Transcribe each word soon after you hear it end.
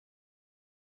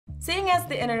Seeing as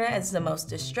the internet is the most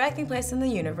distracting place in the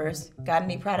universe, got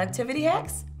any productivity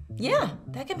hacks? Yeah,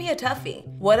 that can be a toughie.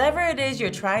 Whatever it is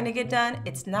you're trying to get done,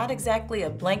 it's not exactly a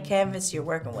blank canvas you're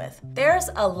working with.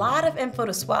 There's a lot of info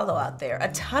to swallow out there, a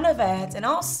ton of ads, and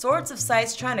all sorts of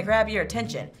sites trying to grab your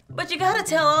attention. But you gotta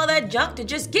tell all that junk to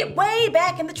just get way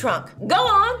back in the trunk. Go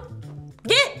on,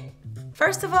 get!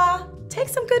 First of all, take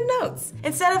some good notes.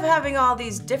 Instead of having all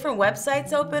these different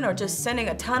websites open or just sending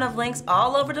a ton of links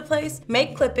all over the place,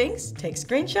 make clippings, take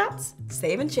screenshots,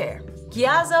 save and share.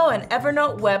 Gyazo and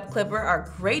Evernote Web Clipper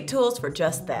are great tools for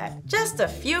just that. Just a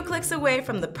few clicks away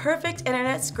from the perfect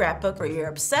internet scrapbook for your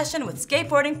obsession with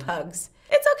skateboarding pugs.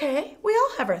 It's okay, we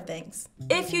all have our things.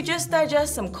 If you just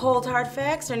digest some cold hard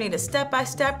facts or need a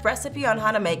step-by-step recipe on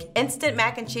how to make instant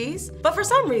mac and cheese, but for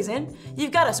some reason,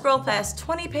 you've got to scroll past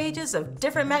 20 pages of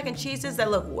different mac and cheeses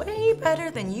that look way better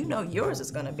than you know yours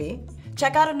is gonna be,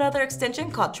 check out another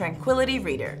extension called Tranquility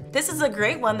Reader. This is a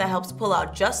great one that helps pull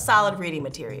out just solid reading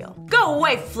material. Go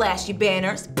away, flashy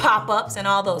banners, pop-ups, and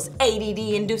all those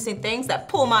ADD-inducing things that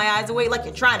pull my eyes away like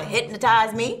you're trying to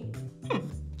hypnotize me.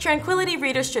 Tranquility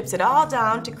Reader strips it all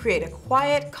down to create a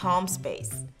quiet, calm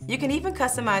space. You can even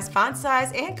customize font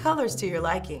size and colors to your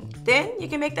liking. Then you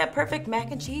can make that perfect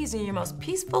mac and cheese in your most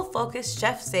peaceful, focused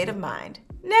chef state of mind.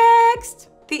 Next!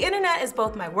 The internet is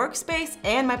both my workspace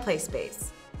and my play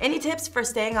space. Any tips for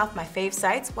staying off my fave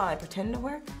sites while I pretend to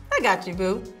work? I got you,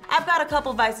 boo. I've got a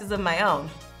couple vices of my own.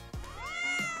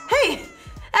 Hey,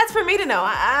 that's for me to know.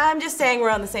 I'm just saying we're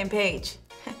on the same page.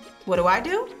 What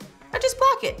do? I just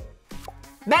block it.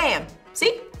 Bam!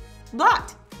 See?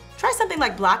 Blocked. Try something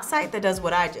like BlockSite that does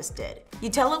what I just did. You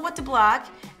tell it what to block,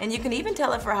 and you can even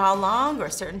tell it for how long or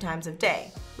certain times of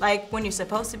day. Like when you're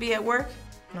supposed to be at work,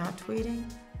 not tweeting.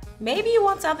 Maybe you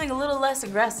want something a little less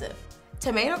aggressive.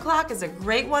 Tomato Clock is a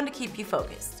great one to keep you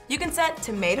focused. You can set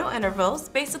tomato intervals,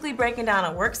 basically breaking down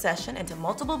a work session into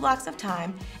multiple blocks of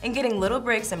time and getting little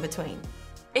breaks in between.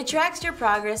 It tracks your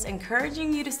progress,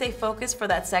 encouraging you to stay focused for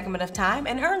that segment of time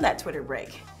and earn that Twitter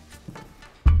break.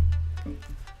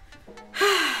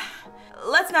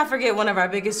 Let's not forget one of our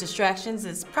biggest distractions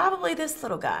is probably this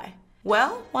little guy.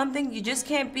 Well, one thing you just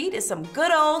can't beat is some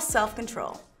good old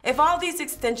self-control. If all these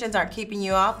extensions aren't keeping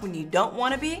you off when you don't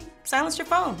want to be, silence your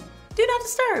phone. Do not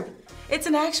disturb. It's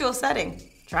an actual setting.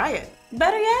 Try it.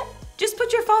 Better yet, just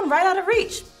put your phone right out of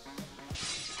reach.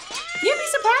 You'd be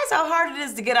surprised how hard it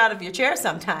is to get out of your chair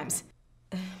sometimes.